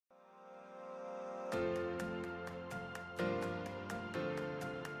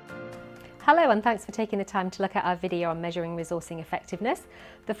Hello and thanks for taking the time to look at our video on measuring resourcing effectiveness,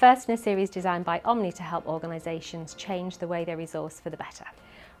 the first in a series designed by Omni to help organisations change the way they resource for the better.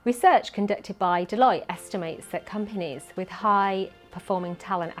 Research conducted by Deloitte estimates that companies with high performing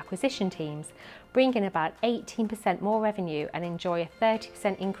talent acquisition teams bring in about 18% more revenue and enjoy a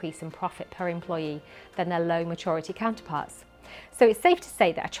 30% increase in profit per employee than their low maturity counterparts. So it's safe to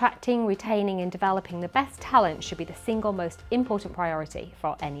say that attracting, retaining and developing the best talent should be the single most important priority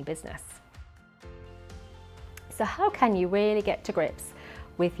for any business. So how can you really get to grips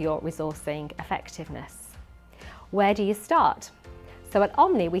with your resourcing effectiveness? Where do you start? So at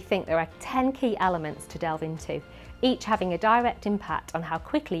Omni, we think there are 10 key elements to delve into, each having a direct impact on how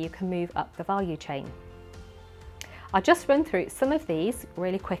quickly you can move up the value chain. I'll just run through some of these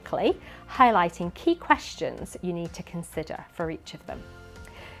really quickly, highlighting key questions you need to consider for each of them.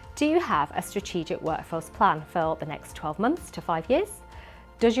 Do you have a strategic workforce plan for the next 12 months to 5 years?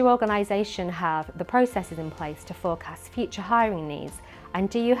 Does your organisation have the processes in place to forecast future hiring needs? And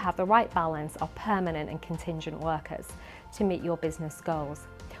do you have the right balance of permanent and contingent workers to meet your business goals?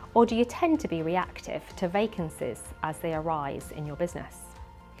 Or do you tend to be reactive to vacancies as they arise in your business?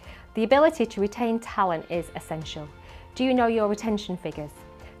 The ability to retain talent is essential. Do you know your retention figures?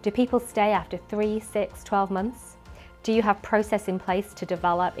 Do people stay after 3, 6, 12 months? Do you have process in place to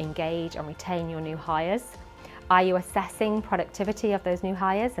develop, engage and retain your new hires? Are you assessing productivity of those new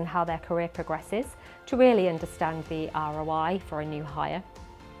hires and how their career progresses to really understand the ROI for a new hire?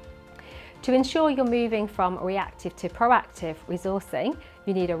 To ensure you're moving from reactive to proactive resourcing,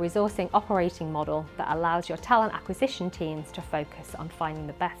 you need a resourcing operating model that allows your talent acquisition teams to focus on finding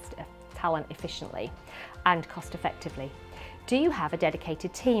the best talent efficiently and cost effectively. Do you have a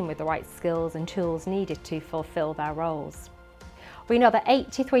dedicated team with the right skills and tools needed to fulfill their roles? We know that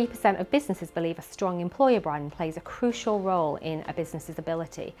 83% of businesses believe a strong employer brand plays a crucial role in a business's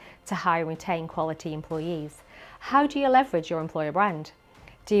ability to hire and retain quality employees. How do you leverage your employer brand?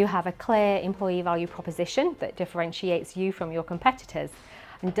 Do you have a clear employee value proposition that differentiates you from your competitors?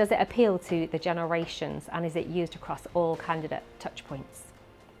 And does it appeal to the generations and is it used across all candidate touchpoints?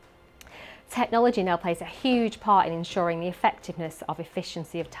 Technology now plays a huge part in ensuring the effectiveness of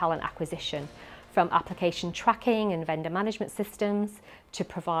efficiency of talent acquisition, from application tracking and vendor management systems to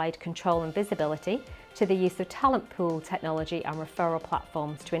provide control and visibility, to the use of talent pool technology and referral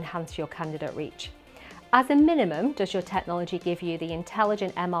platforms to enhance your candidate reach. As a minimum, does your technology give you the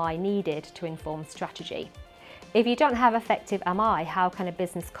intelligent MI needed to inform strategy? If you don't have effective MI, how can a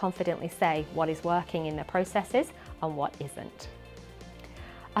business confidently say what is working in their processes and what isn't?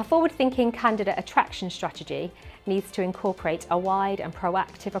 A forward-thinking candidate attraction strategy needs to incorporate a wide and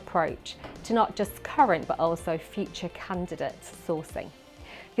proactive approach to not just current but also future candidate sourcing.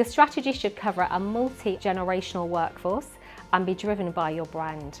 Your strategy should cover a multi-generational workforce and be driven by your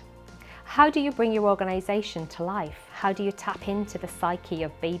brand. How do you bring your organisation to life? How do you tap into the psyche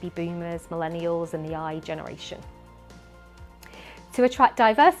of baby boomers, millennials and the I generation? To attract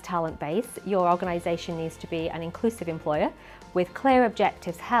diverse talent base, your organisation needs to be an inclusive employer with clear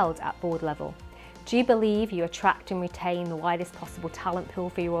objectives held at board level. Do you believe you attract and retain the widest possible talent pool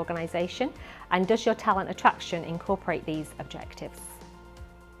for your organisation? And does your talent attraction incorporate these objectives?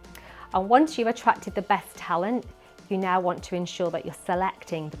 And once you've attracted the best talent, you now want to ensure that you're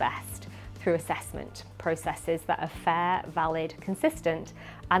selecting the best through assessment processes that are fair, valid, consistent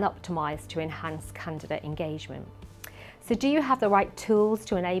and optimised to enhance candidate engagement. So do you have the right tools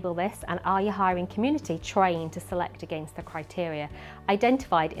to enable this, and are your hiring community trained to select against the criteria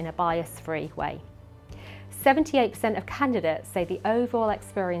identified in a bias-free way? 78% of candidates say the overall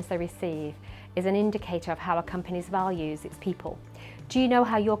experience they receive is an indicator of how a company values its people. Do you know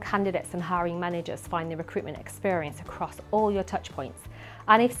how your candidates and hiring managers find the recruitment experience across all your touchpoints?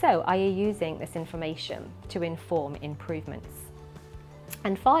 And if so, are you using this information to inform improvements?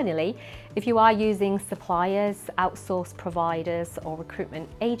 And finally, if you are using suppliers, outsourced providers or recruitment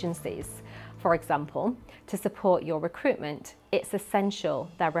agencies, for example, to support your recruitment, it's essential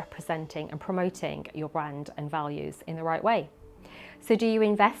they're representing and promoting your brand and values in the right way. So do you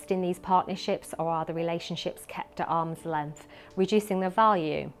invest in these partnerships, or are the relationships kept at arm's length, reducing the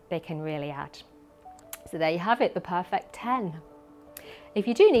value they can really add? So there you have it, the perfect 10. If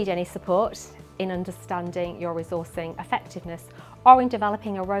you do need any support in understanding your resourcing effectiveness or in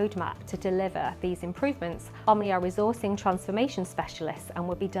developing a roadmap to deliver these improvements, Omni are resourcing transformation specialists and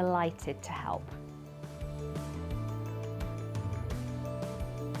would be delighted to help.